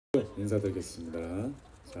하고 인사드리겠습니다.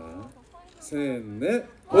 자, 셋, 넷,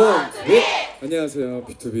 원, 투! 안녕하세요,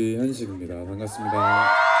 BTOB 현식입니다. 반갑습니다.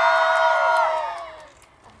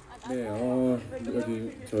 네,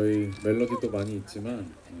 여기 저희 멜로디도 많이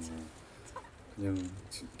있지만 그냥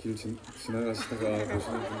길 지나가시다가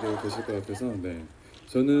보시는 분들 계실 것 같아서, 네,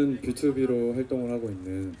 저는 BTOB로 활동을 하고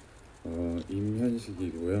있는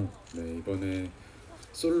임현식이고요. 네, 이번에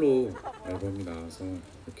솔로 앨범이 나와서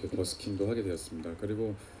이렇게 버스킹도 하게 되었습니다.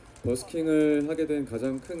 그리고 버스킹을 하게 된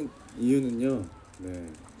가장 큰 이유는요, 네,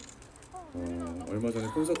 얼마 전에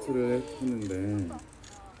콘서트를 했는데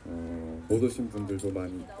못 오신 분들도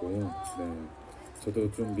많이 있고, 네,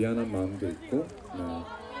 저도 좀 미안한 마음도 있고, 네,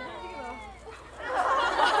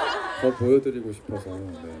 더 보여드리고 싶어서,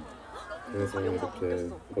 네, 그래서 이렇게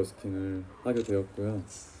버스킹을 하게 되었고요.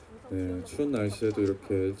 네, 추운 날씨에도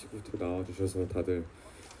이렇게 일찍부터 나와주셔서 다들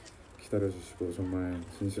기다려주시고 정말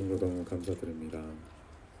진심으로 너무 감사드립니다.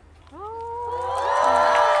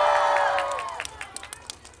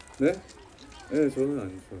 네? 네, 저는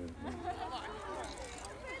안 추워요.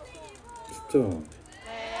 춥죠?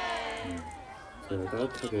 네. 제가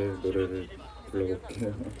따뜻하게 노래를 불러볼게요.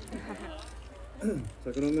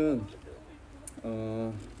 자, 그러면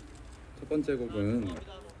첫 번째 곡은,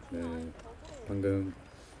 네, 방금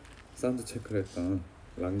사운드 체크를 했던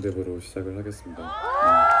랑데브로 시작을 하겠습니다. 네.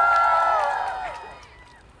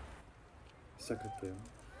 시작할게요.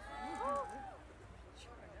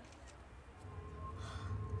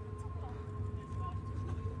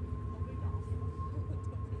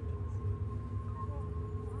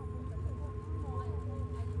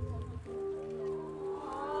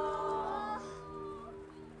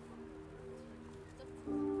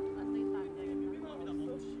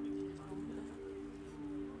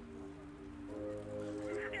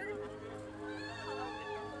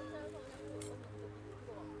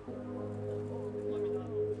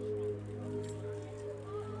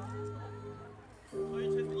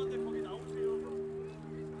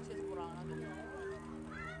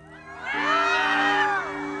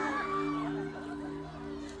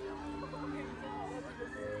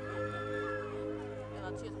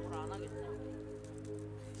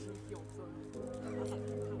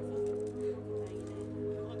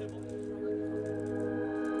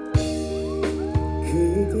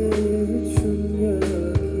 그대의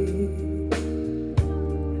중력이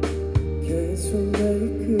계속 날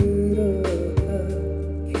끌어당겨요.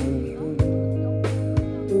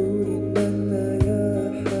 우린 만나야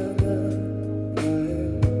하나 봐요.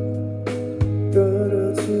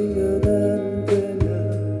 떨어지면 안 되나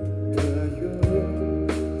봐요.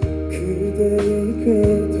 그대의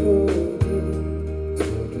궤도를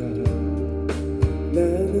돌아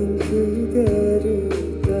나는 그대를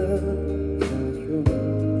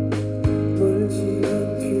멀지 않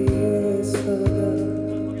뒤에서다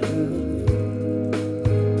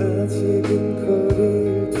아직은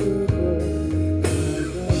거리를 두고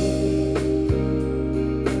가요.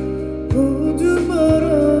 모두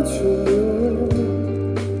멀어져요.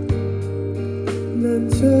 난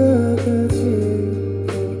작아지고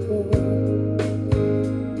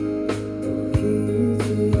보이지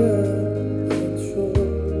않겠죠.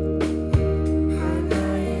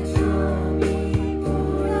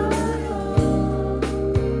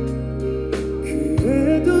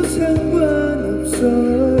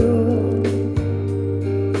 상관없어요.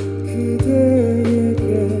 그대에게만은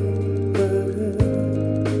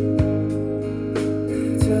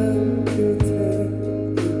가장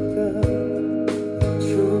끝에니까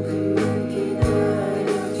조금만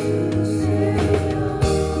기다려주세요.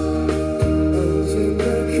 언젠가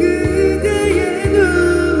그대의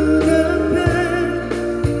눈앞에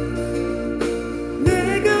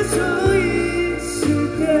내가 서 있을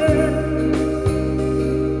때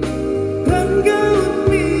반가운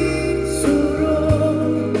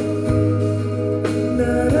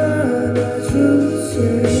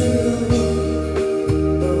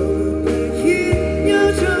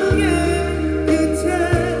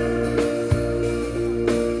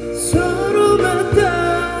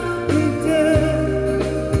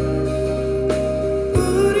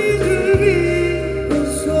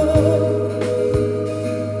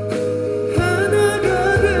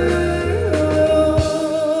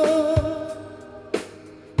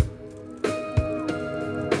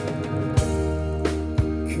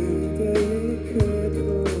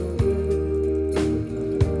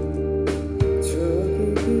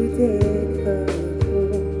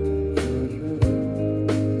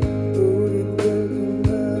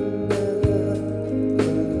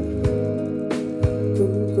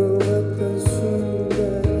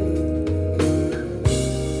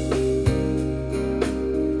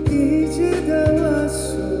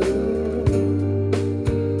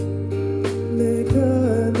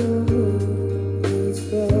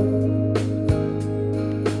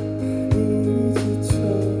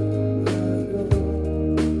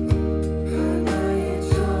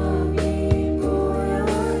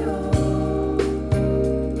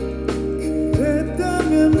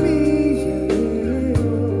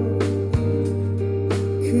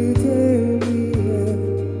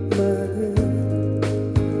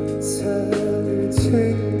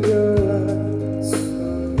챙겨왔어요.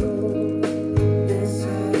 내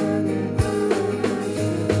사랑을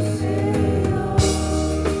안아주세요.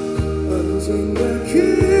 언젠가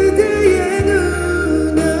그대의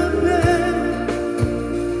눈앞에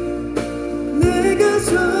내가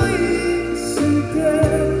서 있을 때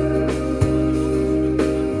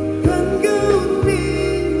반가운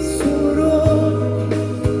미소로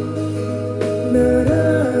날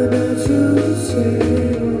안아주세요.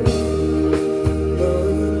 먼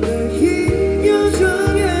내 긴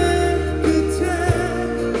여정의 끝에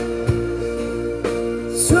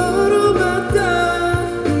서로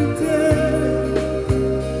맞닿을 때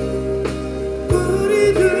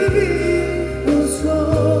우리들 비로소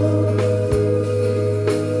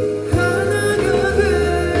하나가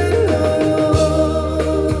되어요.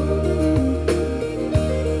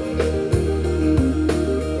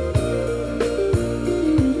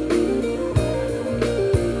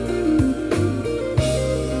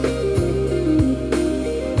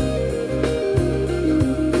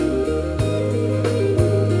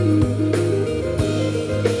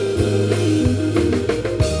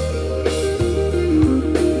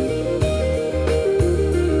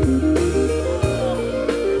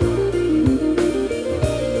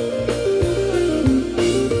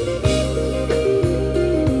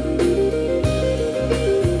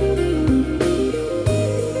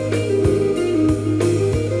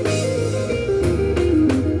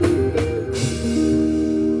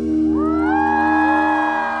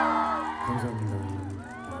 감사합니다.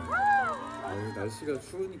 날씨가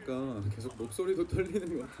추우니까 계속 목소리도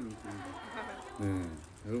떨리는 것 같은 느낌. 네,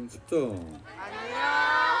 여러분 춥죠? 아니요.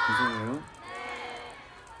 괜찮아요?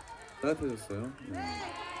 따뜻해졌어요? 네.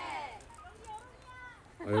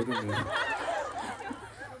 여기네.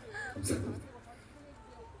 감사합니다.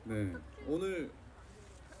 네, 오늘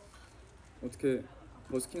어떻게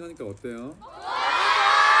버스킹 하니까 어때요?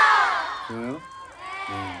 좋아요? 네.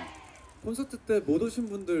 콘서트 때 못 오신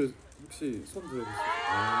분들 혹시 손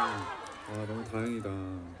들어주세요. 너무 다행이다.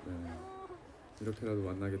 네. 이렇게라도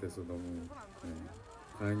만나게 돼서 너무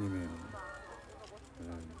다행이네요.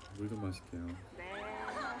 물 좀 마실게요. 네.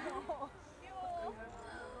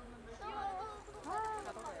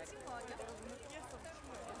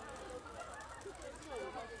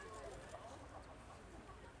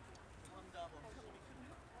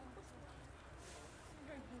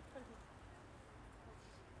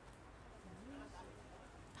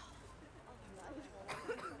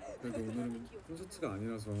 그래도 오늘은 콘서트가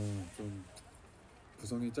아니라서 좀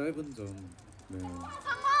구성이 짧은 점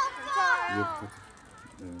이해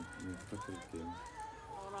부탁드릴게요.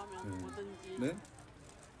 뭐라면 뭐든지. 네?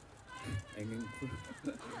 앵앵콜.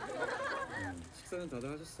 식사는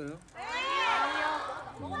다들 하셨어요?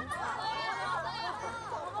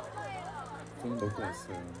 저는 먹고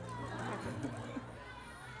왔어요.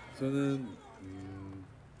 저는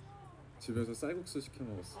집에서 쌀국수 시켜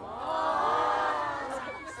먹었어요.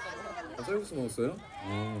 쌀국수 먹었어요?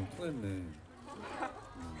 통했네.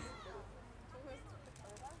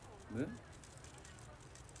 네?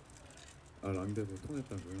 랑데부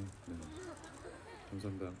통했다고요? 네.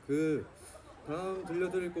 감사합니다. 그 다음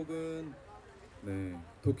들려드릴 곡은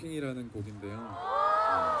도킹이라는 곡인데요.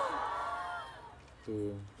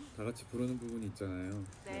 또 다 같이 부르는 부분이 있잖아요.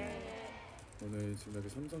 오늘 지금 여기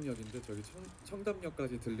삼성역인데 저기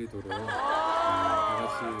청담역까지 들리도록 다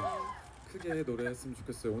같이 크게 노래했으면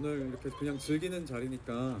좋겠어요. 오늘 이렇게 그냥 즐기는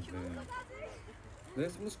자리니까. 네,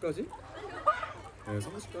 성수까지? 네,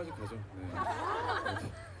 성수까지 가죠. 네.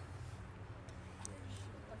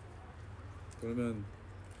 그러면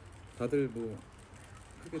다들 뭐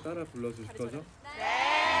크게 따라 불러주실 거죠?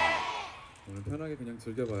 오늘 편하게 그냥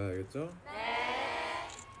즐겨봐야 알겠죠?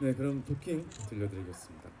 네, 그럼 도킹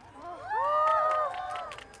들려드리겠습니다.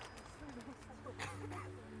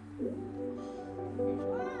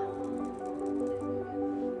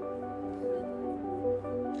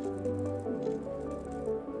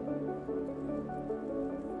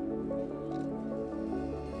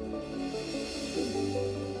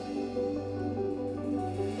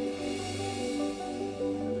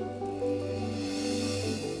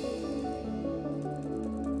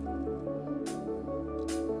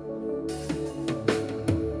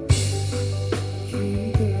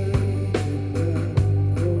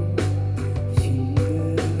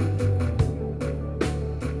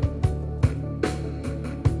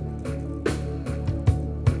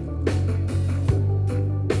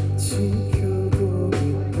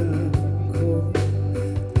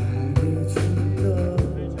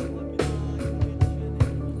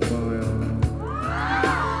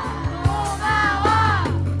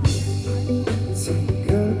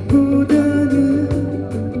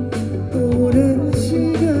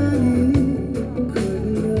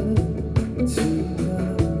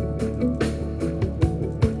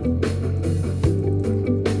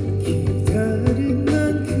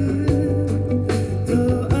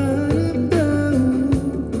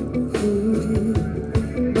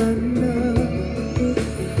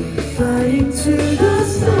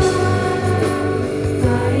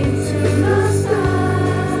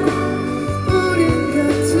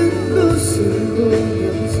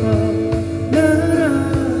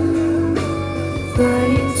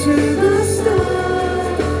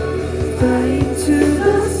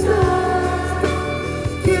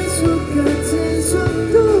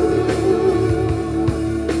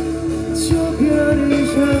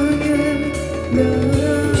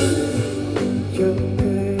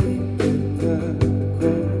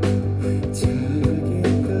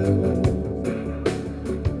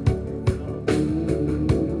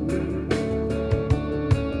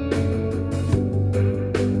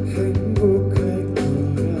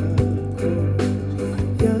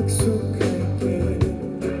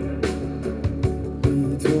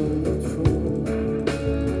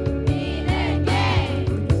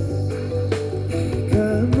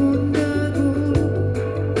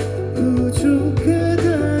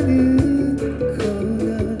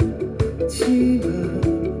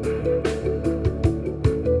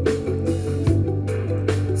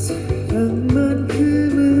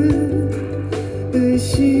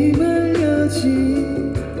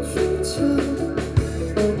 휘말려진 적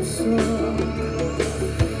없어.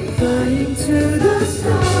 Flying to the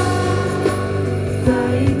stars,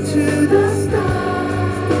 flying to the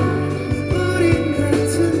stars. 우린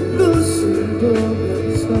같은 곳을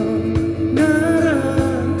보면서 날아.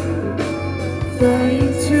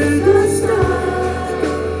 Flying to the stars,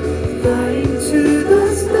 flying to the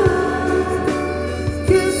stars.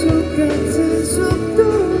 계속 같은 속도로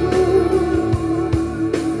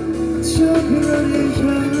저 별을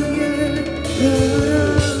향해 날아.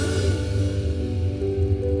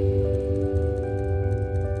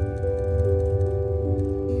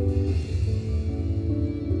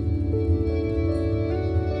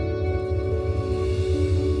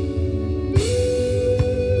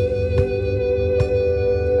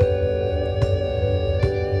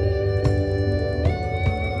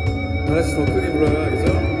 다 같이 더 크게 불러요,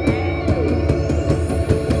 알겠죠?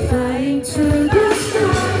 Flying to the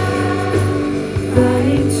stars,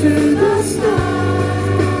 flying to the stars.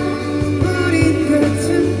 우린 같은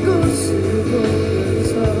곳을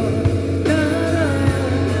보면서 날아.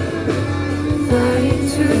 Flying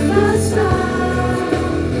to the stars,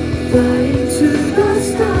 flying to the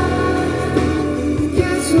stars.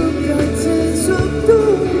 계속 같은 속도로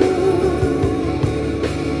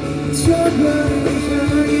저 별을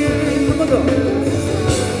향해. 한 번 더.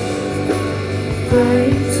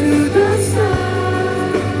 Flying to the stars.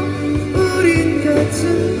 우린 같은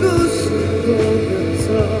곳을 보면서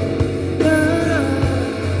날아.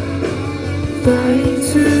 Flying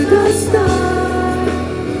to the stars,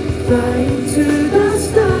 flying to the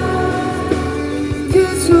stars.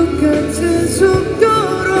 계속 같은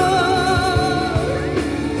속도로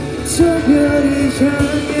저 별을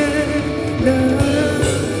향해 날아.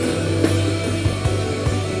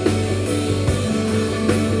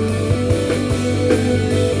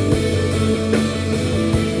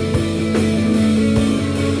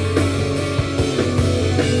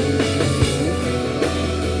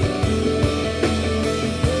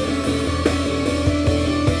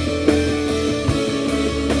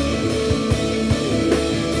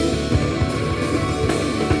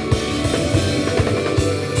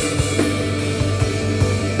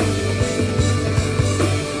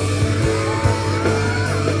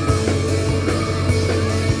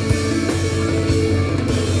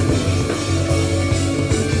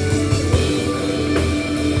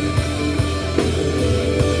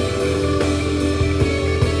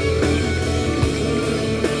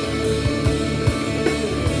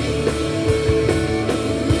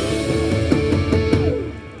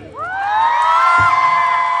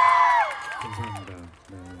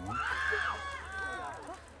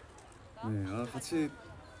 같이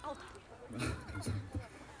감사합니다.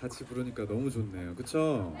 같이 부르니까 너무 좋네요.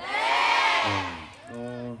 그쵸?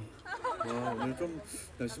 네. 오늘 좀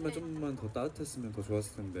날씨만 좀만 더 따뜻했으면 더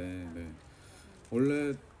좋았을 텐데. 네.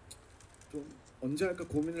 원래 좀 언제 할까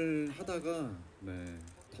고민을 하다가 네.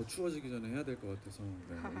 더 추워지기 전에 해야 될 것 같아서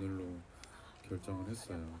네. 오늘로 결정을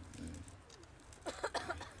했어요. 네.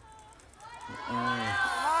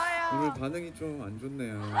 오늘 반응이 좀 안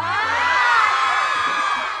좋네요.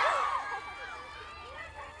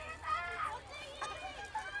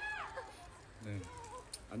 네,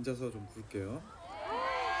 앉아서 좀 볼게요.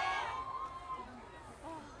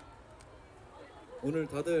 오늘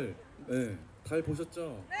다들 달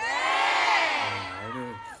보셨죠?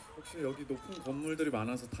 오늘 혹시 여기 높은 건물들이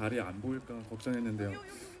많아서 달이 안 보일까 걱정했는데요.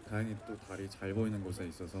 다행히 또 달이 잘 보이는 곳에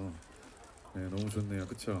있어서 네, 너무 좋네요.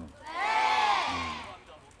 그쵸?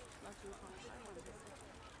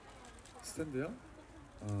 스탠드요?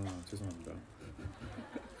 죄송합니다.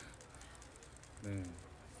 네.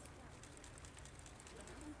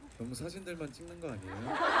 너무 사진들만 찍는 거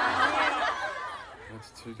아니에요?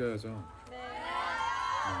 같이 즐겨야죠.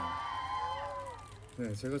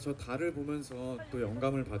 네, 제가 저 달을 보면서 또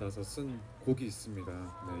영감을 받아서 쓴 곡이 있습니다.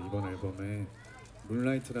 네, 이번 앨범에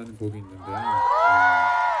문라이트라는 곡이 있는데요.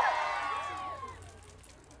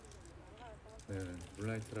 네,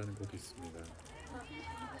 문라이트라는 곡이 있습니다.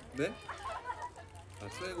 네?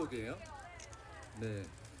 최애곡이에요? 네.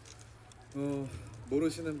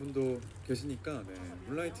 모르시는 분도 계시니까 네,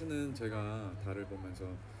 문라이트는 제가 달을 보면서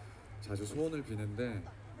자주 소원을 비는데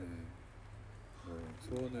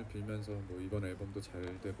소원을 빌면서 이번 앨범도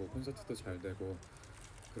잘 되고 콘서트도 잘 되고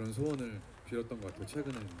그런 소원을 빌었던 것 같아요.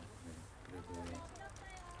 최근에. 네, 그리고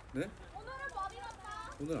네?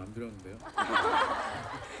 오늘 안 빌었는데요.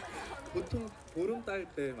 보통 보름 딸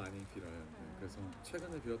때 많이 빌어요. 네, 그래서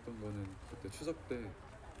최근에 빌었던 거는 그때 추석 때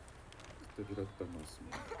그때 빌었던 것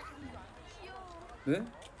같습니다. 네?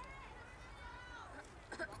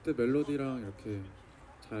 그때 멜로디랑 이렇게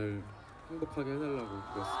잘 행복하게 해달라고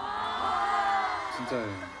그랬습니다.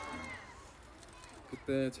 진짜예요.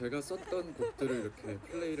 그때 제가 썼던 곡들을 이렇게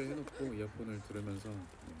플레이를 해놓고 이어폰을 들으면서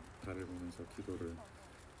달을 보면서 기도를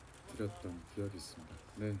드렸던 기억이 있습니다.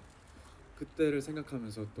 네, 그때를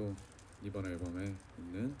생각하면서 또 이번 앨범에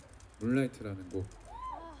있는 문라이트라는 곡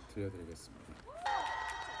들려드리겠습니다.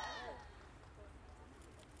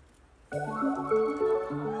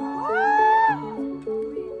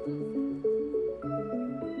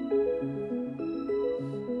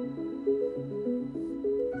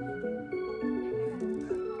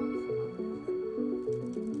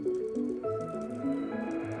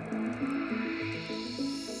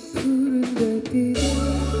 푸른 달빛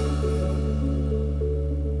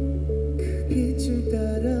그 빛을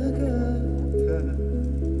따라가다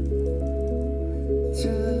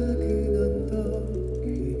작은 언덕 위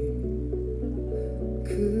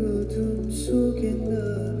그 어둠 속에 나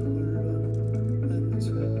홀로 앉아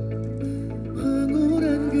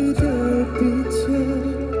황홀한 그 달빛에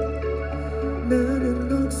나는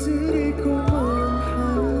넋을 잃고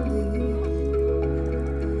멍하니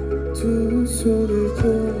두 손을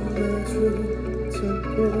마주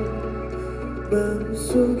잡고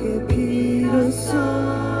마음속에 빌었어.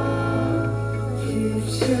 Keep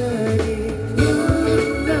shining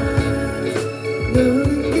moonlight 너는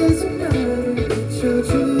계속 나를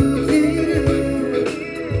비춰주기를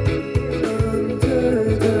Under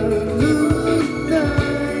the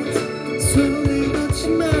moonlight 손을 놓지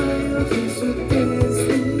마요 계속 dance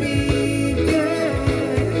with me yeah.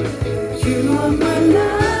 You are my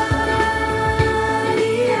life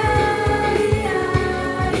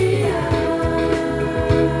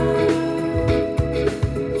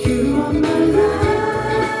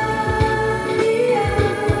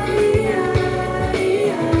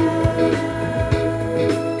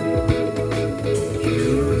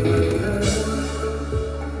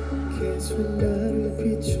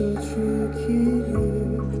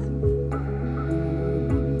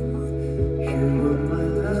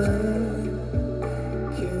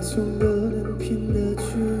계속 너는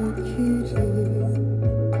빛나주기를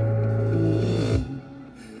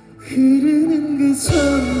흐르는 그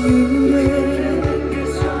선율에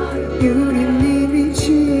우린 이미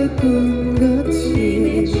취했군같이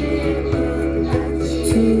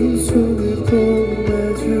두 손을 꼭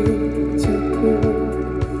마주 잡고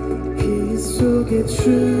빛 속에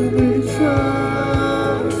춤을 춰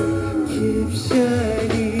Keep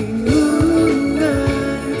shining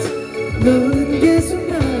moonlight 너는 계속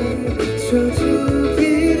나를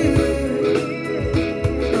비춰주기를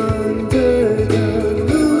Under the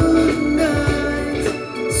moonlight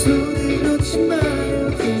손을 놓지 마요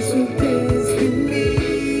계속 dance with me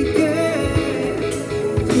yeah.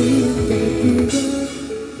 푸른 달빛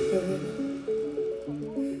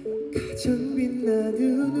가장 빛나는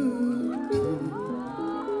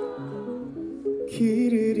우리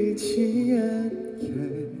길을 잃지 않게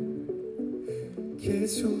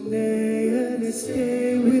계속 내 안에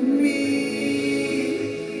stay with me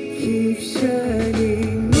Keep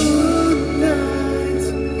shining moonlight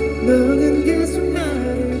너는 계속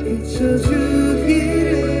나를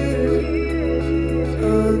비춰주기를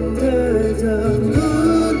Under the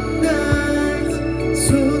moonlight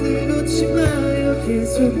손을 놓지 마요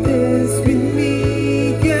계속 dance with me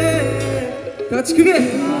yeah. 다 같이 크게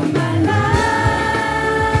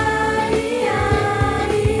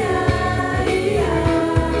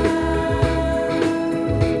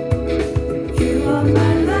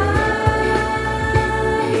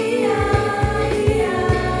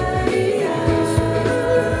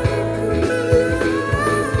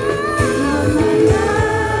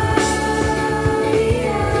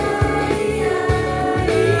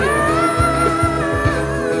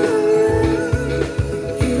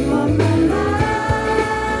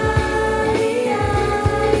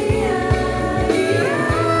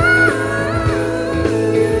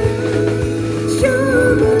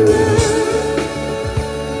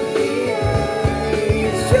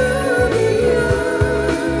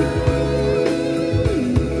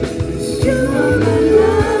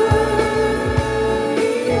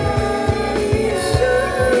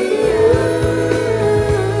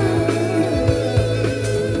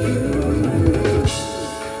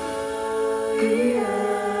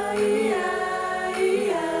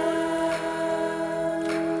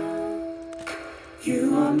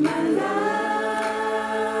You are my life.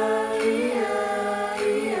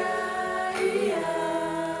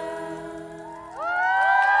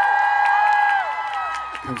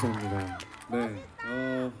 감사합니다. 네,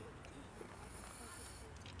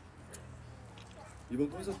 이번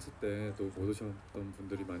콘서트 때 또 못 오셨던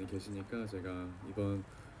분들이 많이 계시니까 제가 이번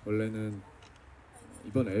원래는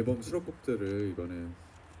이번 앨범 수록곡들을 이번에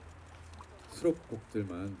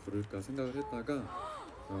수록곡들만 부를까 생각을 했다가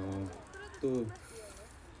또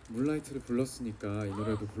문라이트를 불렀으니까 이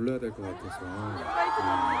노래도 불러야 될 것 같아서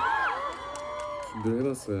준비를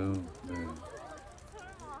해봤어요. 네.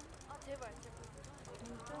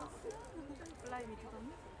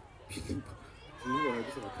 비빔밥 부르는 거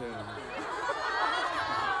여기서 못해요.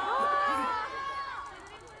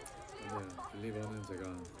 아니야, 빌리버는 제가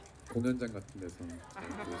공연장 같은 데서 잘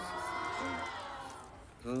부를 수 있어요.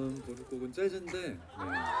 다음 부를 곡은 재즈인데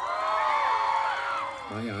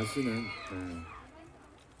많이 아시는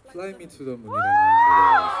Fly Me to the Moon이라는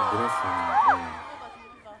노래를 준비했어요.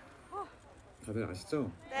 다들 아시죠?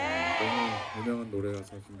 너무 유명한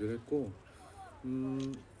노래라서 준비를 했고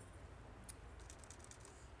좀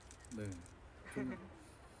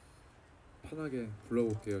편하게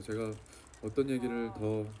불러볼게요. 제가 어떤 얘기를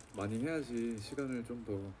더 많이 해야지 시간을 좀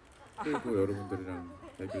더 끌고 여러분들이랑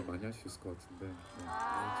얘기를 많이 할 수 있을 것 같은데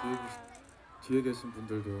뒤에 계신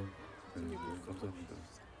분들도 너무 감사합니다.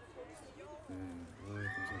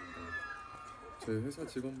 감사합니다. 저희 회사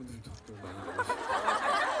직원분들도 또 많이 나오시고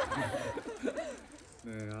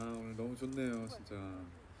오늘 너무 좋네요. 진짜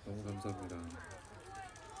너무 감사합니다.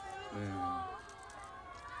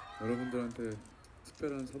 여러분들한테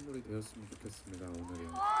특별한 선물이 되었으면 좋겠습니다. 오늘이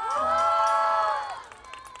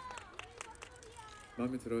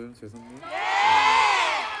마음에 들어요? 제 선물?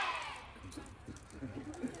 감사합니다.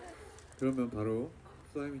 그러면 바로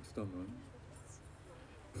Fly Me to the Moon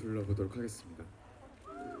불러보도록 하겠습니다.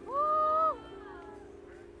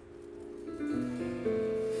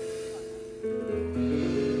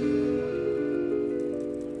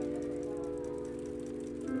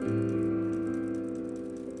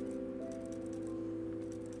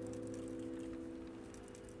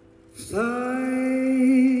 Fly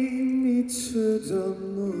me to the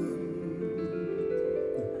moon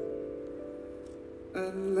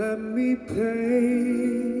and let me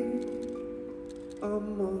play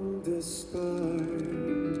among the stars.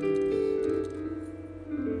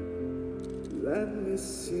 Let me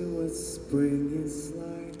see what spring is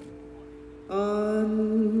like on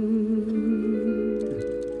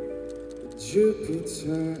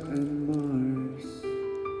Jupiter and Mars.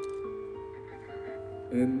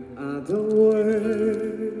 In other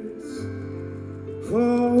words,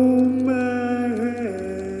 hold my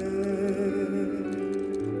hand.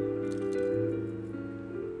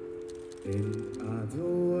 In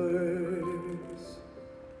other words,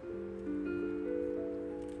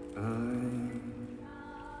 I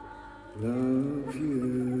love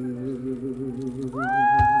you.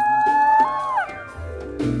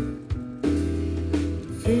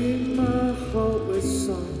 Fill my heart with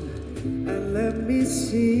song and let me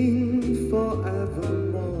sing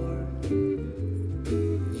forevermore.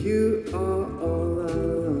 You are all I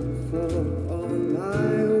long for, all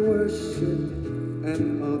I worship and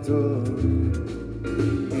adore.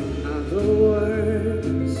 In other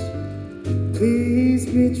words, please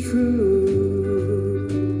be true.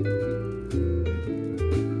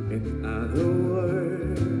 In other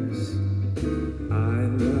words, I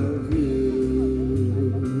love you.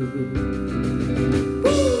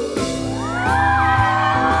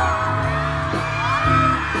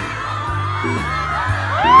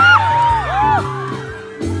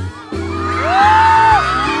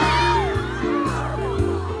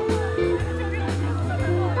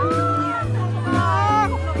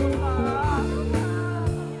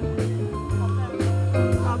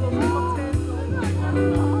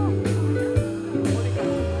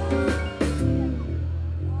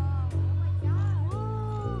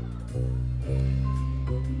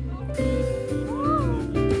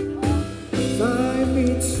 Fly me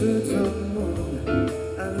to the moon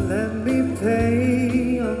and let me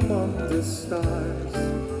play among the stars.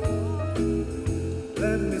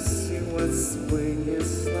 Let me see what spring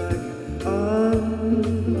is like on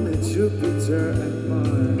Jupiter and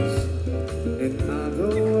Mars. In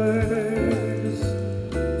other words,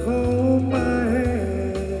 hold my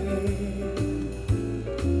hand.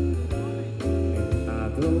 In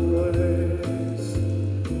other words,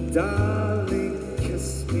 darling,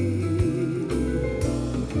 kiss me.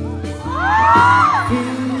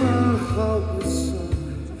 Fill my heart with song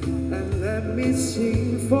and let me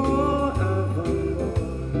sing forevermore.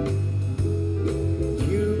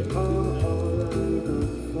 You are all I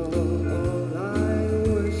long for, all I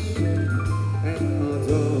worship and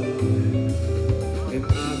adore. In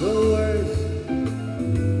other words,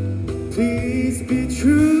 please be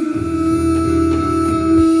true.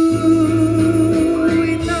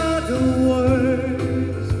 In other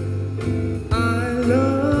words, I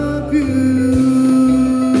love you.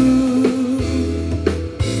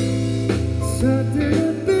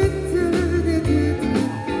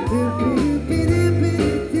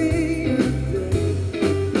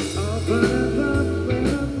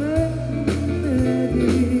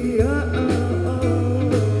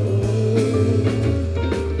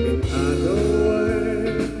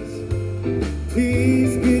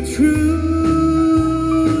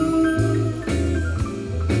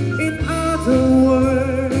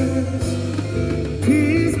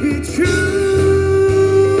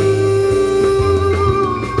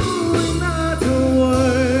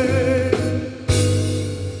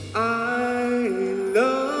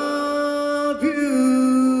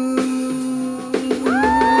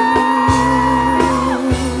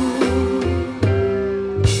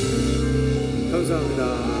 감사합니다.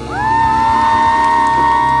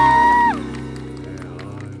 네,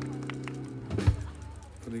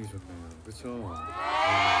 분위기 좋네요. 그렇죠?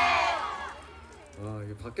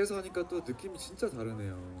 이게 밖에서 하니까 또 느낌이 진짜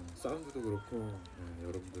다르네요. 사운드도 그렇고, 네,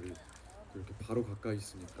 여러분들이 이렇게 바로 가까이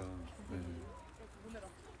있으니까, 네.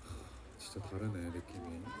 진짜 다르네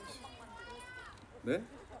느낌이. 네?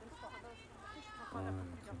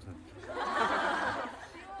 감사합니다.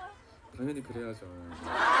 당연히 그래야죠.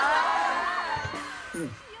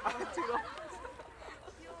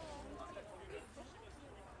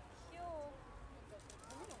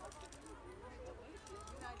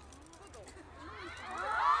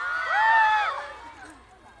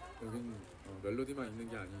 여긴 멜로디만 있는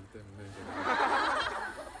게 아니기 때문에 제가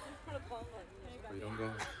이런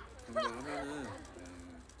거 하면은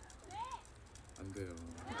안 돼요.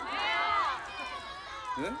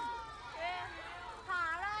 네? 다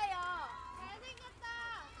알아요. 잘생겼다.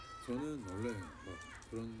 저는 원래 막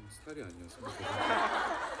그런 스타일이 아니었어요.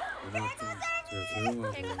 워낙 좀 제가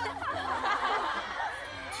조용하고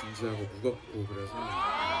진지하고 무겁고 그래서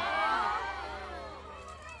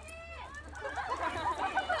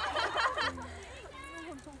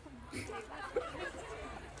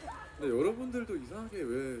근데 여러분들도 이상하게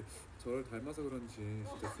왜 저를 닮아서 그런지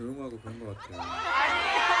진짜 조용하고 그런 것 같아요.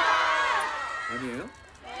 아니에요?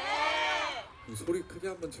 네. 그럼 소리 크게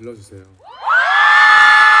한번 질러주세요.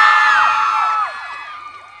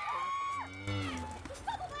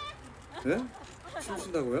 네?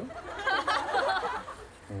 춤춘다고요?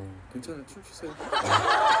 괜찮아요. 춤추세요.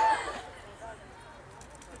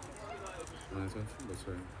 전 춤 못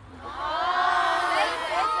춰요.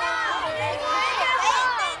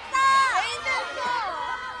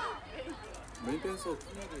 메인 댄서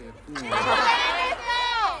풍악이에요.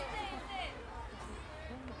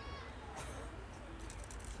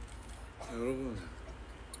 여러분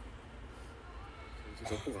이제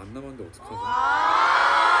몇 곡 안 남았는데 어떡하죠?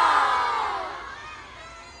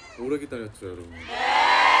 오래 기다렸죠 여러분?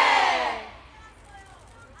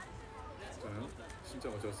 진짜요? 진짜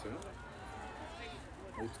어제 왔어요?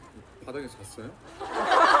 바닥에 잤어요?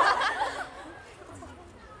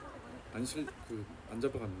 안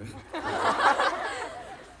잡아갔네.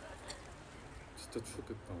 진짜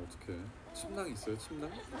추웠겠다. 어떡해. 침낭 있어요?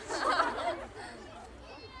 침낭?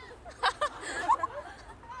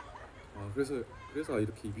 그래서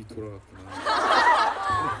이렇게 입이 돌아갔구나.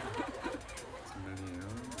 장난이에요.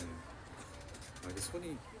 네. 이게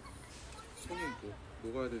손이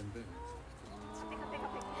녹아야 되는데.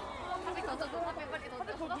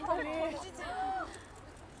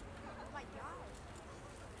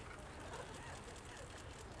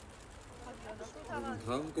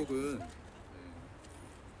 다음 곡은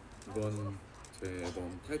이번 제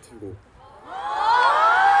앨범 타이틀곡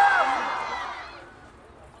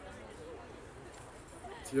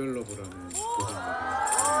디얼 러브라는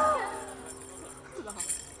곡입니다.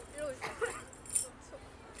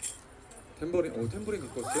 탬버린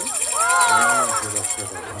갖고 왔어요?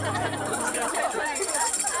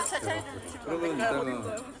 대박. 그러면 이따가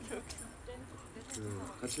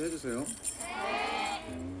같이 해주세요.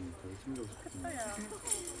 되게 힘들고 싶구나.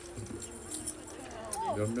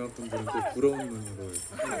 몇몇 분들은 또 부러운 눈으로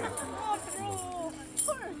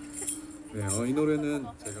이렇게 이 노래는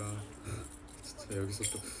제가 진짜 여기서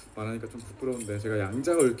또 말하니까 좀 부끄러운데 제가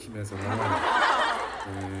양자 얽힘에서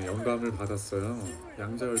영감을 받았어요.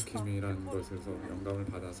 양자 얽힘이라는 것에서 영감을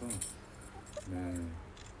받아서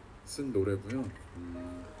쓴 노래고요.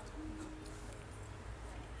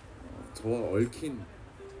 저와 얽힌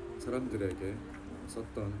사람들에게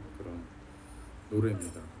썼던 그런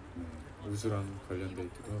노래입니다. 우주랑 관련돼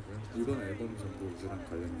있기도 하고요. 이번 앨범 전부 우주랑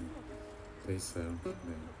관련돼 있어요.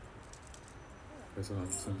 그래서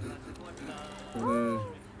아무튼 오늘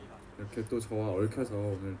이렇게 또 저와 얽혀서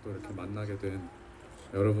오늘 또 이렇게 만나게 된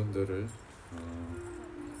여러분들을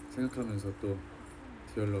생각하면서 또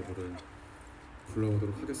디얼 러브를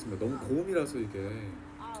불러보도록 하겠습니다. 너무 고음이라서 이게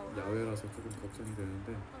야외라서 조금 걱정이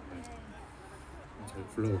되는데 잘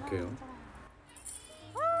불러볼게요.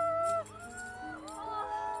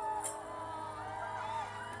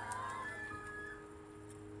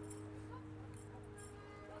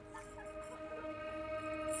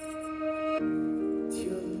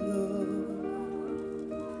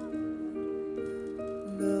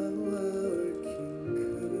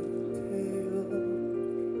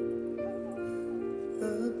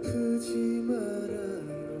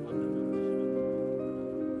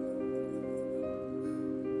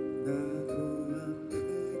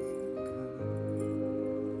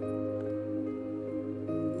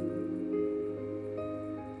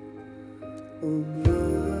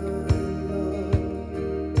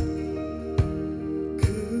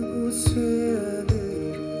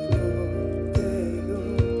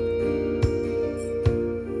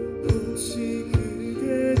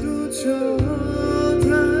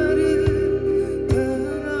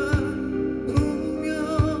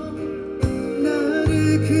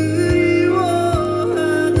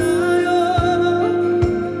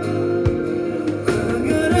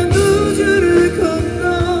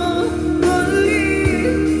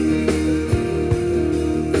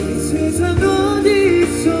 세상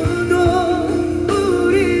어디서도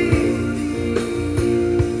우리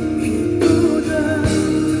빛보다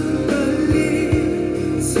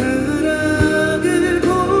빨리 사랑을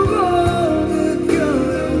보고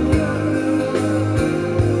느껴요.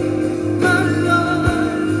 My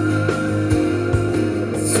love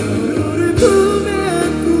서로를 품에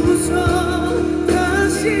안고서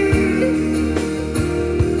다시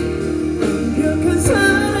완벽한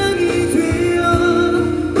사랑이 되어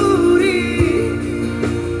우리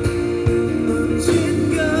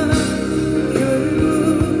언젠가 결국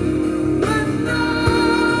만나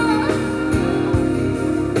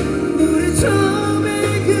우리 처음의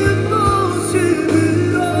그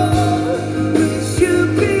모습으로 We should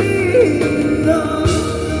be loved.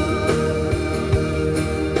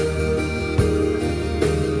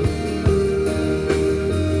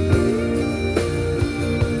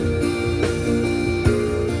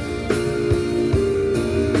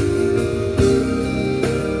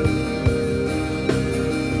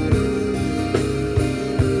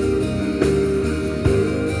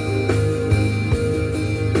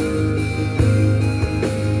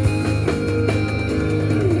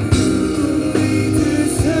 우리들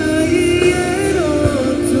사이엔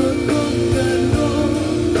어떤 공간도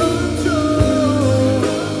없죠.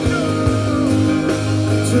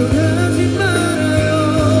 걱정하지 말아요.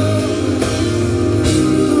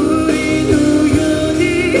 우린 우연이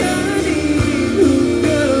아닌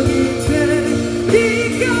운명이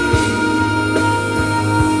되니까.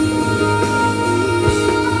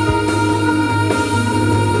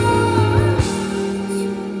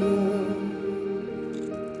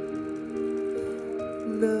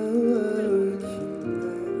 나와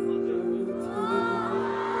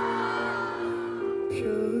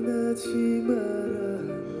변하지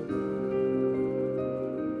말아요.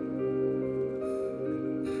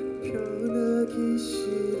 변하기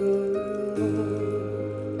싫어요.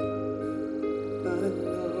 My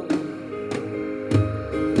love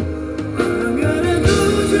광활한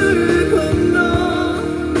우주를 건너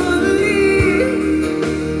멀리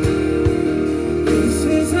이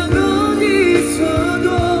세상 어디서도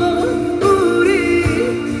우리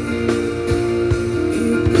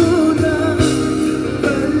빛보다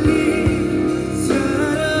빨리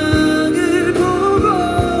사랑을 보고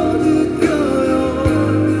느껴요.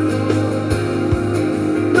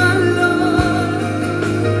 My love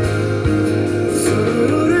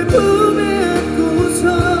서로를 품에 안고서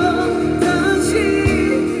다시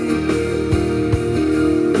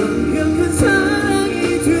완벽한 사랑이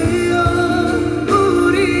되어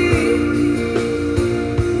우리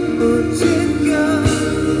언젠가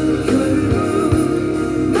결국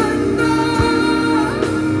만나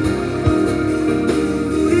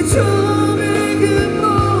우리 처음의 그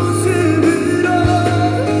모습으로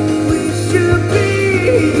We should be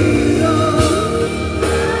loved.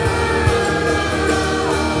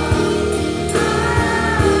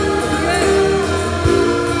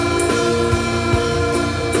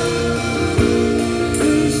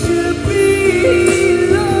 We should be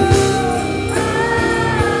loved.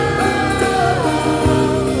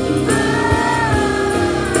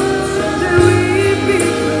 So that we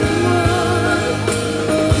become one.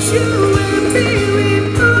 You and me, we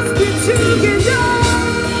must be together.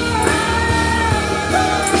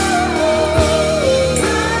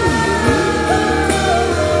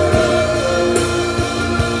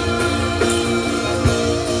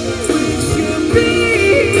 We should be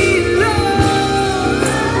loved.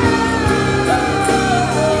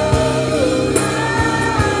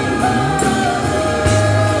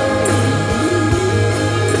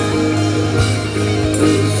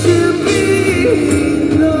 We should be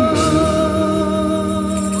loved.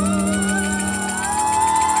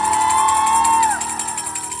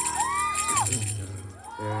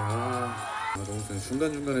 너무 좋아요.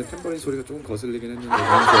 중간중간에 탬버린 소리가 조금 거슬리긴 했는데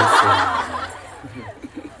너무 좋았어요.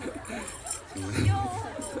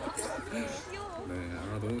 네,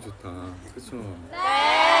 너무 좋다. 그쵸? 네.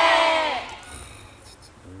 진짜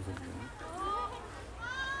너무 좋네요.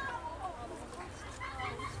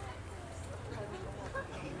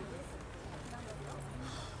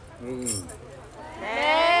 여러분, 네.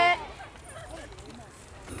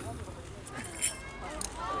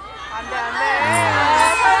 안돼 안돼.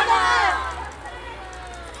 설마.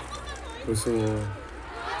 벌써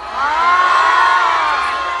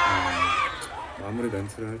마무리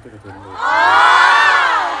멘트를 할 때가 되는 것 같아요.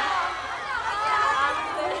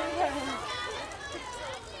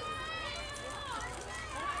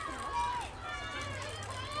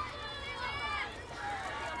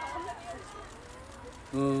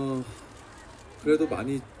 그래도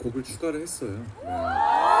많이 곡을 추가를 했어요. 네.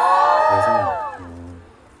 그래서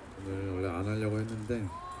오늘 하는데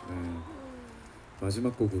네,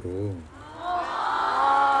 마지막 곡으로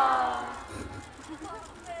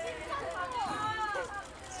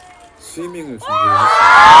스위밍을 준비했습니다.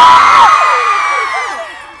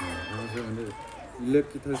 네, 제가 근데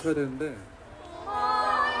일렉 기타를 쳐야 되는데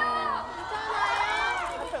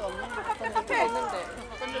카페 있는데.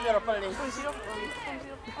 던져줘라 빨리. 손 시렵.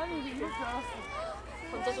 아니 이렇게 알았어.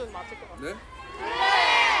 던져주면 맞을 것 같아. 네?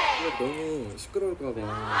 근데 너무 시끄러울까 봐.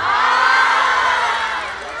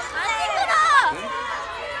 네?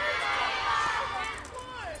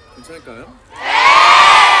 괜찮을까요?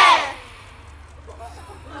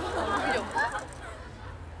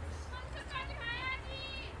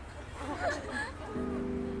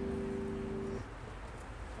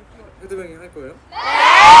 헤드뱅잉 할 거예요?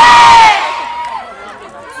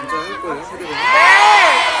 진짜 할 거예요? 헤드뱅잉?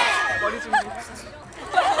 머리 준비.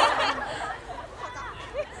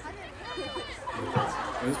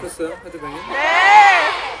 연습했어요? 헤드뱅잉?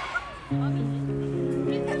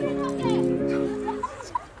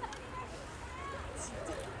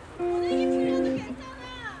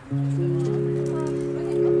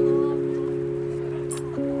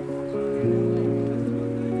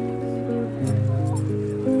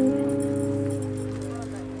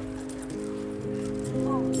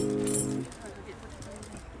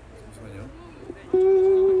 잠시만요.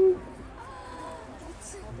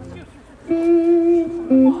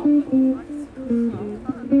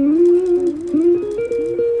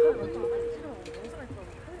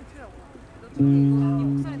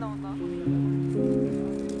 목소리 나온다.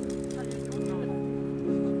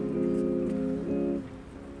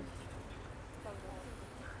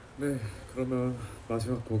 네, 그러면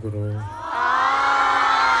마지막 곡으로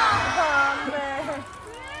안돼. 네,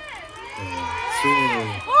 스윙을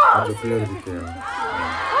먼저 들려드릴게요. 네.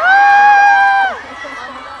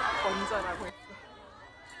 먼저라고 했어.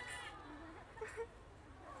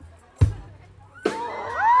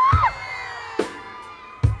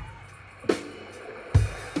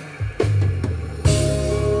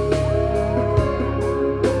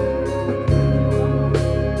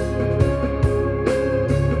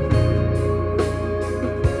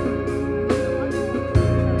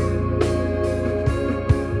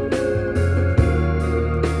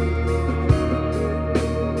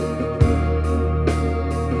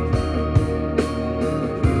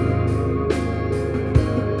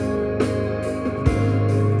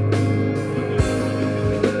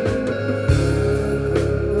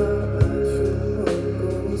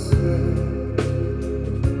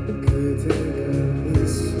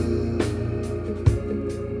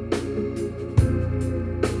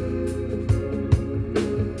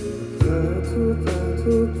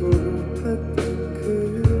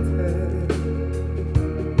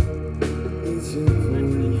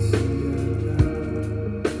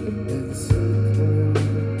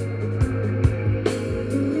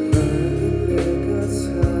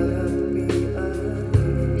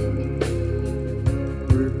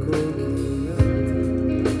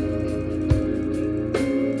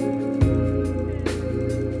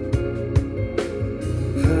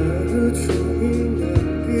 하루 종일 난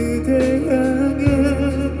그대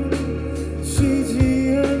향해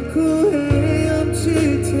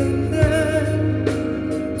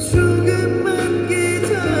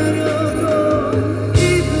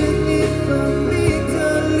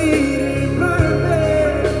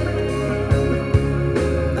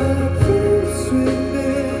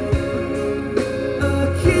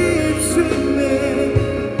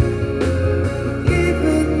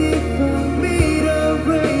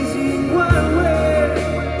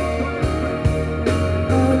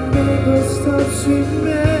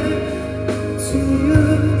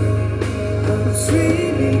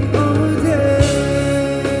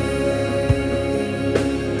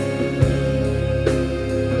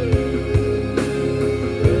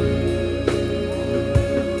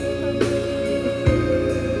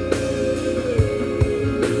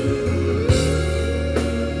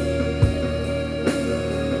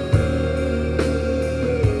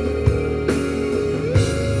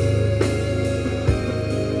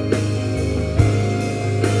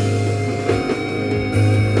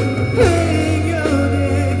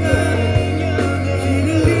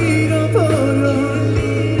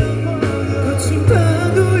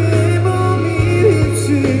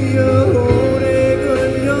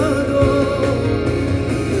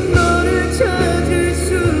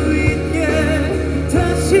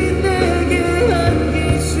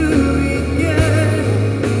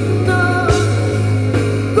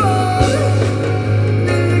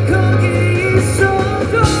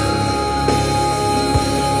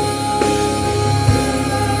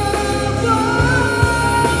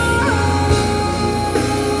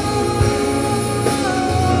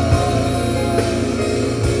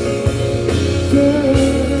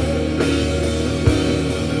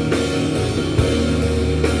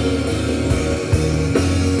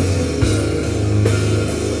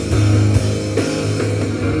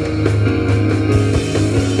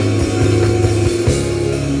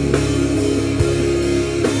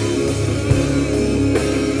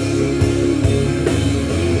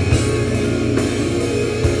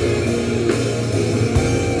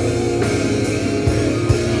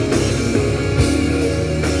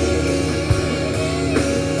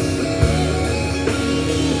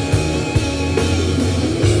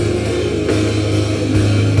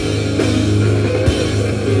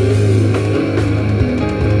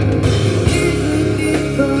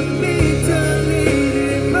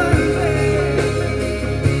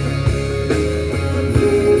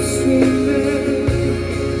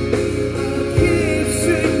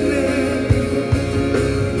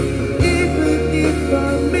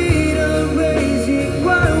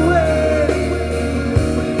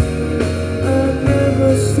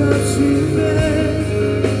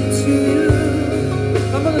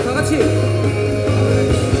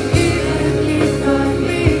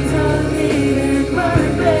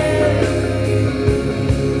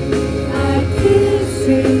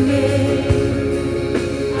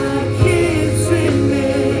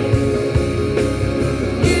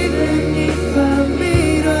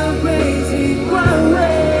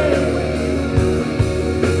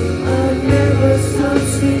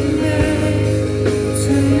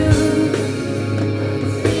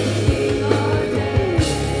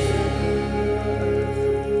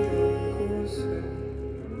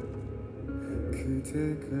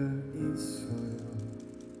때가 있어요.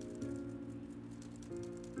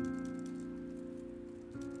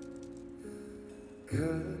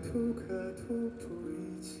 가도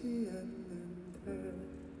보이지 않는데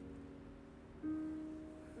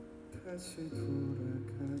다시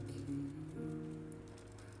돌아가기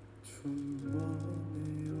좀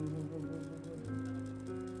머네요.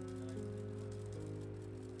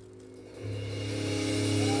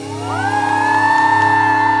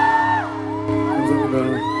 감사합니다.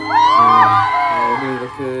 오늘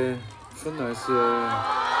이렇게 추운 날씨에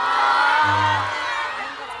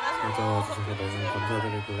찾아와 주셔서 너무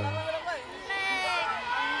감사드리고요.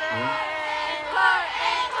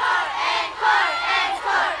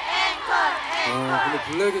 근데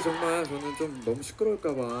블랙이 정말 저는 좀 너무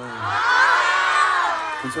시끄러울까봐.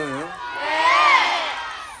 괜찮아요?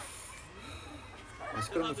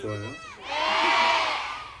 시끄러운 거 좋아해요?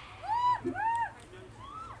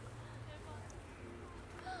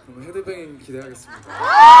 그럼 헤드뱅잉 기대하겠습니다.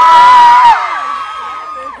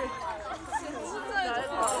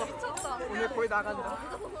 오늘 거의 나간다.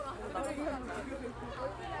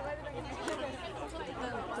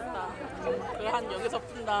 그래 한 여기서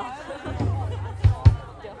푼다.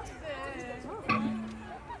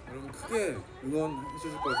 여러분 크게 응원해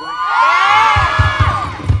주실 거죠?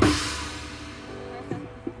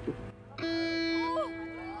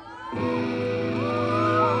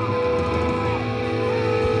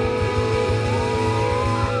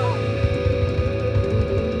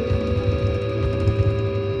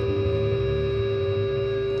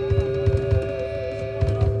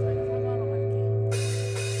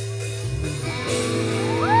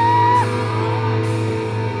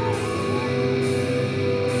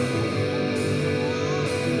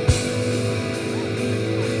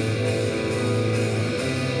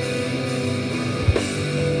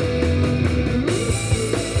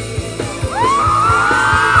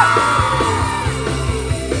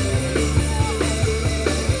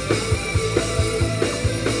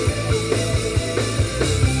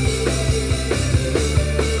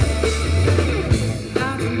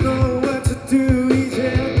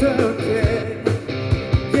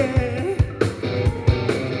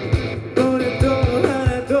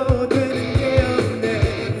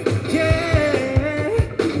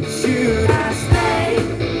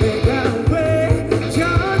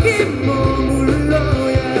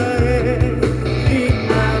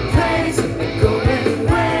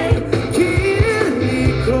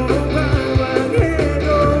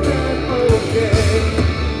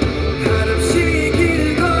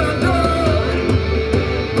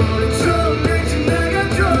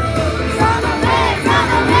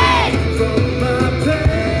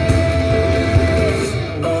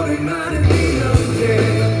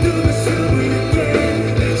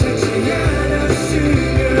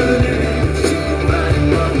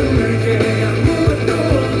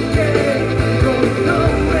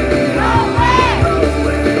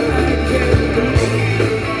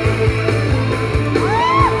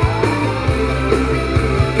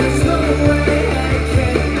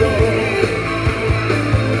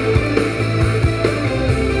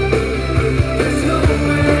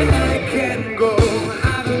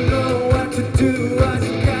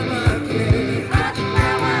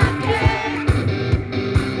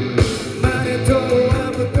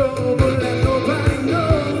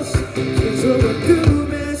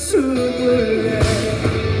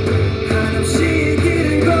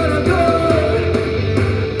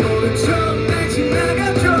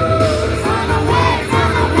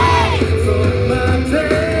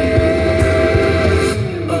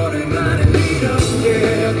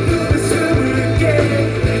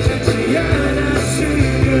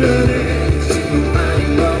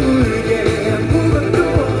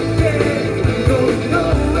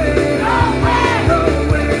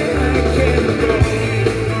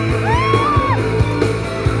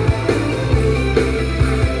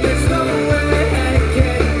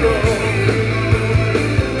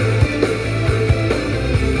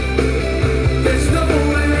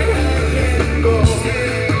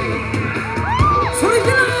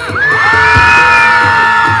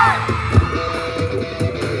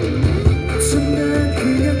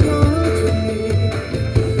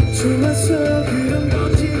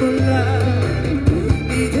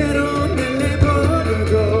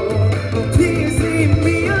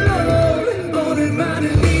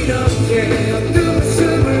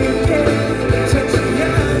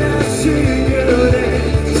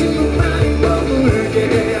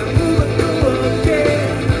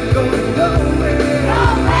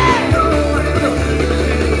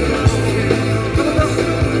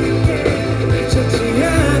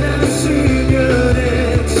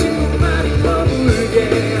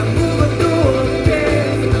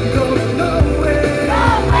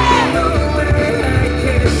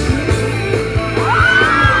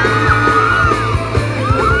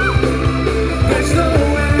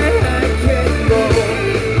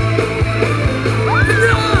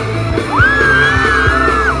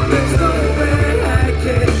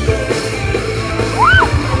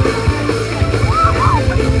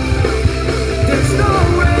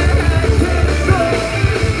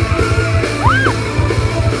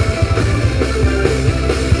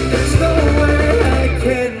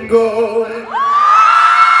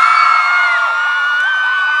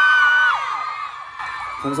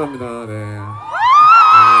 감사합니다. 네.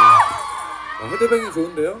 헤드뱅이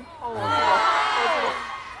좋은데요?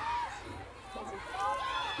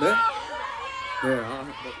 네? 네.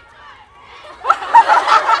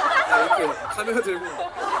 이렇게 카메라 들고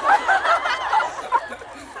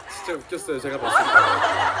진짜 웃겼어요. 제가 봤을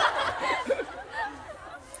때.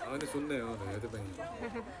 근데 좋네요. 네, 헤드뱅이.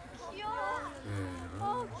 귀여워. 네.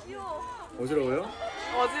 귀여워. 어지러워요?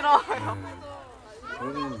 어지러워요.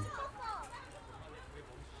 저는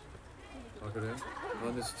그래요?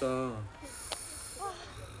 근데 진짜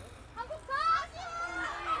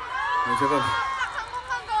제가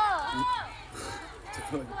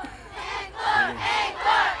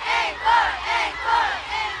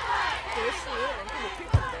열심히 랭크 높일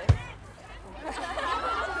건데.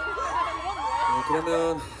 그러면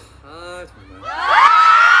정말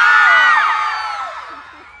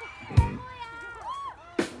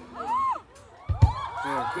네,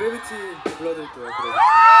 그래비티 불러드릴게요. 그래비티.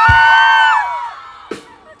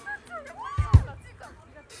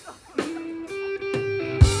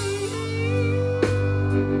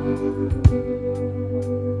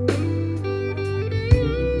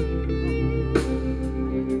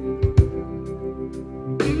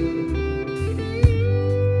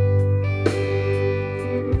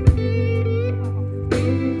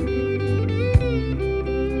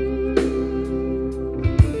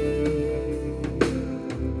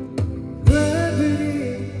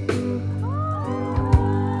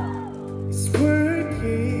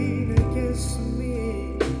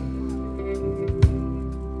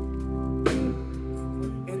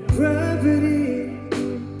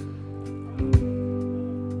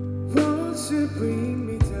 Bring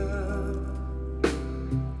me down.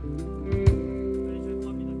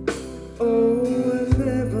 Oh, I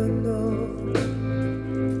never know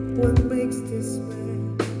what makes this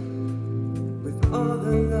man with all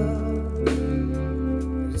the love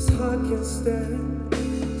his heart can stand.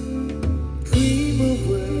 Dream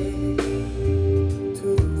away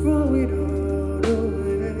to throw it all away.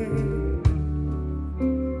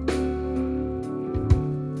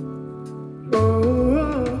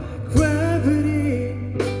 Oh,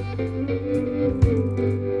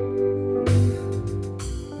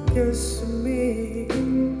 gets to me,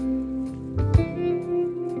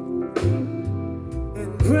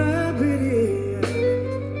 and gravity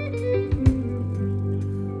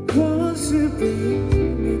wants to bring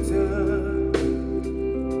me down.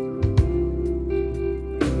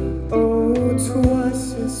 Oh,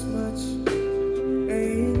 twice as much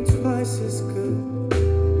ain't twice as good,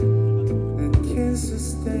 and can't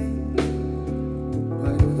sustain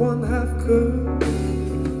like one half could.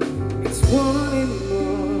 It's wanting more.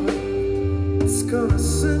 It's gonna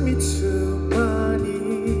send me to my knees.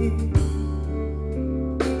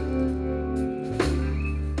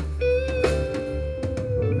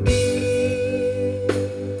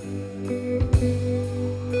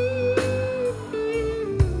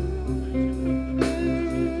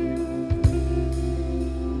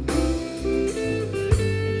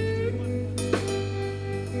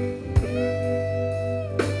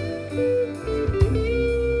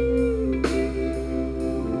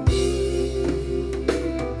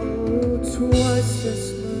 Twice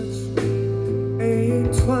as much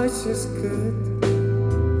ain't twice as good,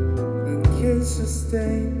 and can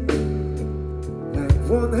sustain like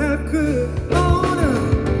one half could. Oh no,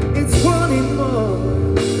 it's wanting more,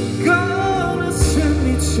 gonna send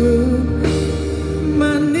me to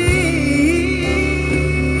my knees.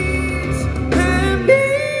 And be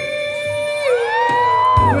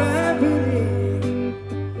gravity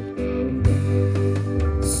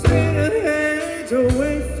straight ahead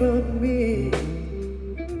away from me.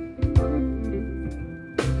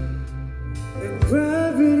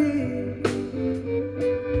 Gravity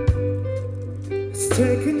is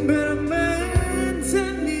taking better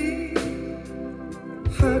mentally.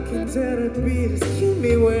 How can that be? Just keep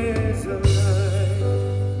me where it's alive.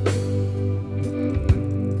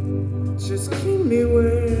 Just keep me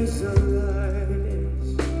where it's alive.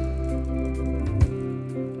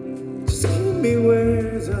 Just keep me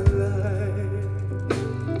where it's alive.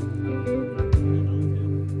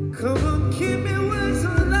 Come on, keep me where it's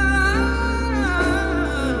alive.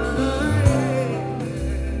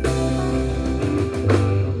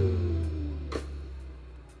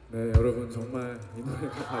 네, 여러분 정말 이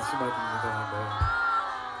노래가 마지막입니다.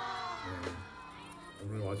 네.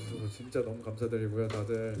 오늘 와주셔서 진짜 너무 감사드리고요.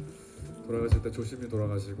 다들 돌아가실 때 조심히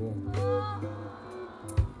돌아가시고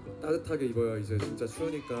따뜻하게 입어요. 이제 진짜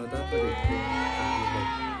추우니까 따뜻하게 입고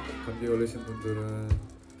감기 걸리신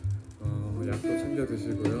분들은 약도 챙겨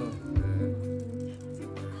드시고요. 네.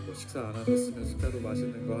 뭐 식사 안 하셨으면 식사도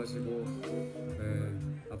맛있는 거 하시고 네.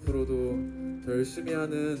 앞으로도 더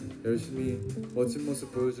열심히 멋진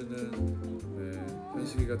모습 보여주는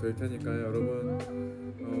현식이가 될 테니까요. 여러분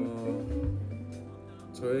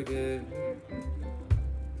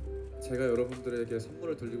제가 여러분들에게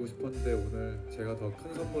선물을 드리고 싶었는데 오늘 제가 더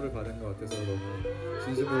큰 선물을 받은 것 같아서 너무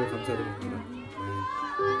진심으로 감사드립니다.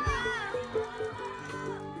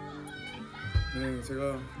 네,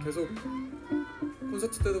 제가 계속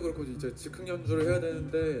콘서트 때도 그렇고 이제 즉흥 연주를 해야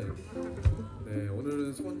되는데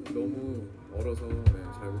오늘은 손 너무 멀어서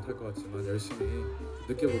잘 못할 것 같지만 열심히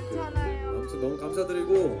느껴볼게요. 아무튼 너무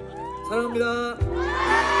감사드리고 사랑합니다.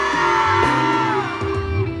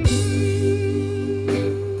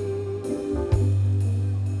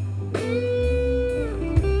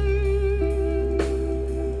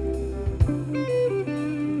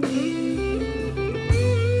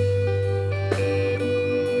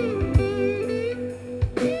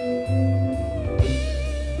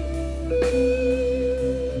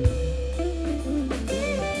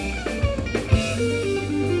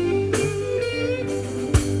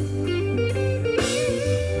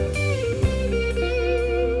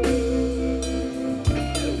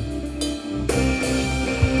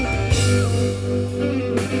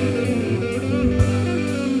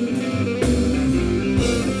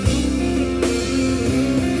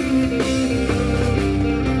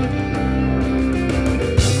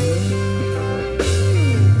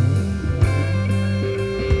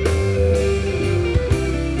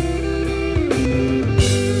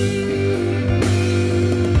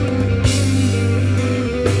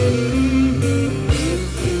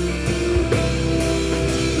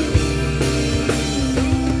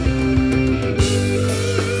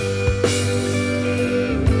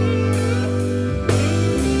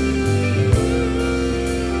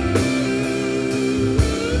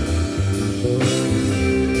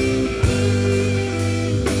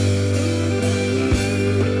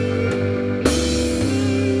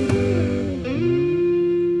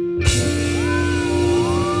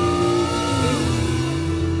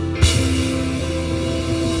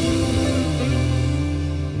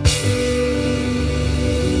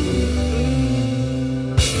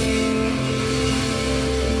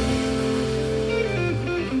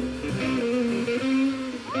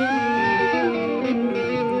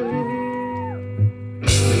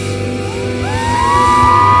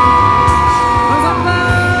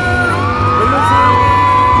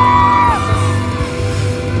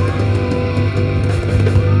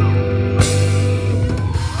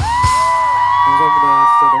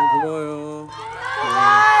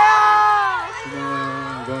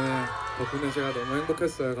 덕분에 제가 너무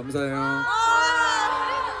행복했어요. 감사해요.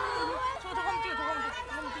 저 가면 뛰어, 저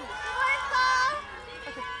가면 뛰어.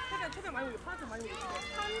 수고했어. 태변 많이 올려, 파란색 많이 올려.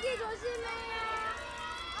 감기 조심해.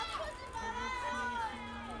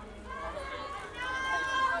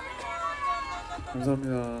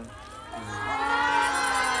 감사합니다.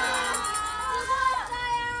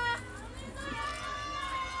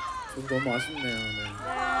 저도 너무 아쉽네요.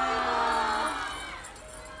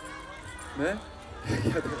 네?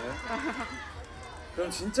 얘기해도 돼요? 그럼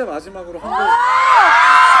진짜 마지막으로 한 곡.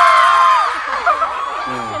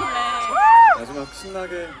 마지막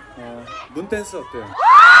신나게 문댄스 어때요?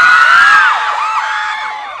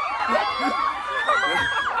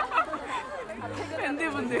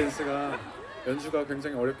 밴드분들. 문댄스가 연주가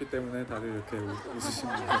굉장히 어렵기 때문에 다들 이렇게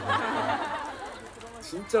웃으십니다.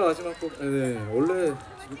 진짜 마지막 곡, 원래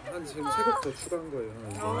지금 3곡 더 추가한 거예요.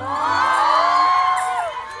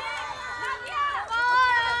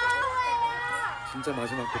 진짜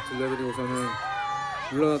마지막 곡 들려드리고 저는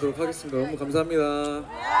물러나도록 하겠습니다. 너무 감사합니다.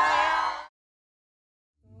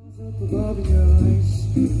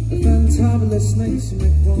 A fantabulous night to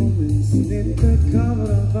make moments knit the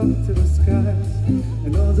cover up to the skies,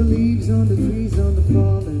 and all the leaves on the trees on the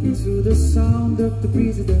falling to the sound of the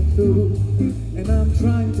breezes that blow. And I'm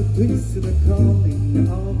trying to please to the calling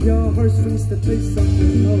of your heartstrings that play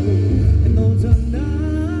something low. And all the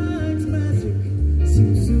night's magic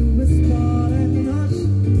seems to whisper and hush,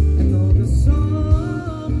 and all the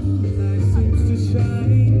sunlight seems to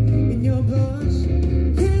shine in your blush.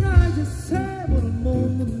 Can I just have a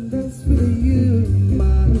moment that's for you,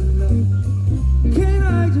 my love? Can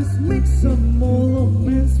I just make some more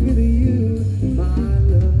romance with you, my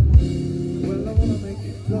love? Well, I wanna make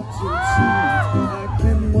love to you too. I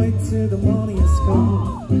can't wait till the morning is come,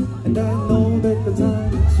 and I know that the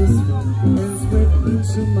time is just gone. Hands right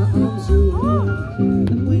into my arms, you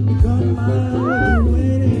and when you come my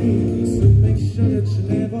way, so make sure that you're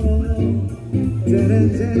never alone. Dead and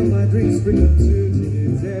dead, my dreams bring up to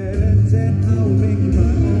you. Dead and dead, I will make you my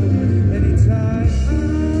own. Anytime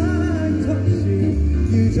I touch you,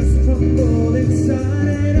 you just crumble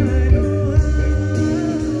inside.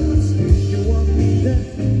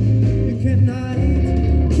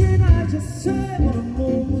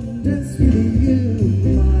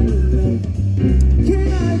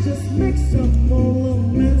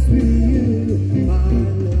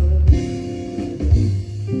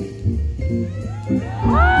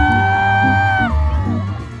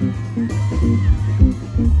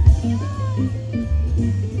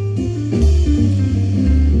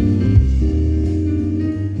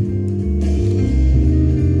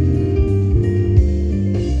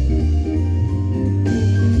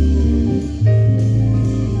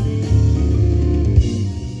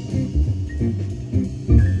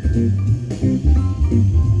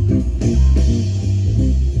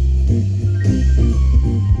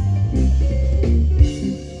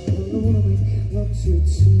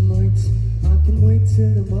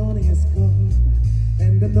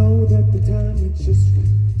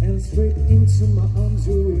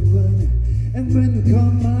 friend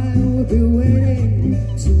call mine will be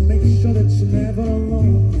waiting to make sure that you're never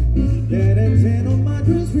alone. Dead and ten, all my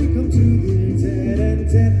dreams will come true. Dead and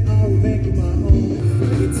ten, I'll make you my own.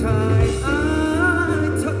 Anytime I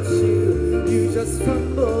touch you, you just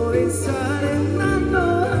rumble inside, and I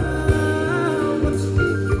know how much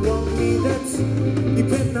you want me that you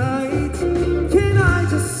can hide. Can I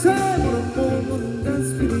just say for a moment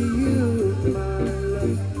dance with you, my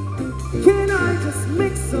love? Can I just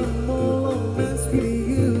make some more romance with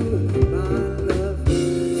you, my love?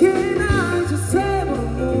 Can I just have a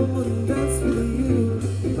moment dance with you,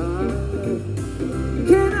 my love?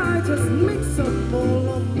 Can I just make some more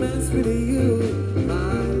romance with you,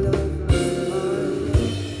 my love?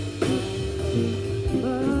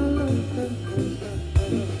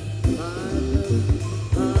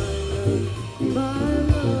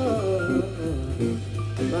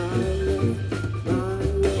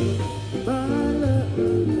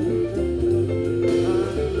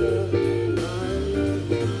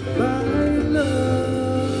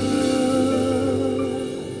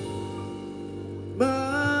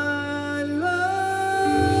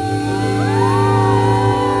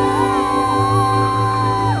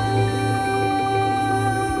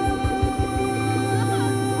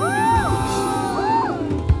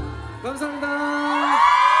 감사합니다.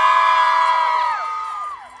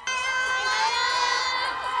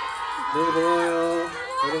 너무 고마워요.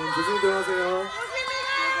 여러분 조심히 들어가세요.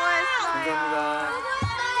 수고했어요. 감사합니다.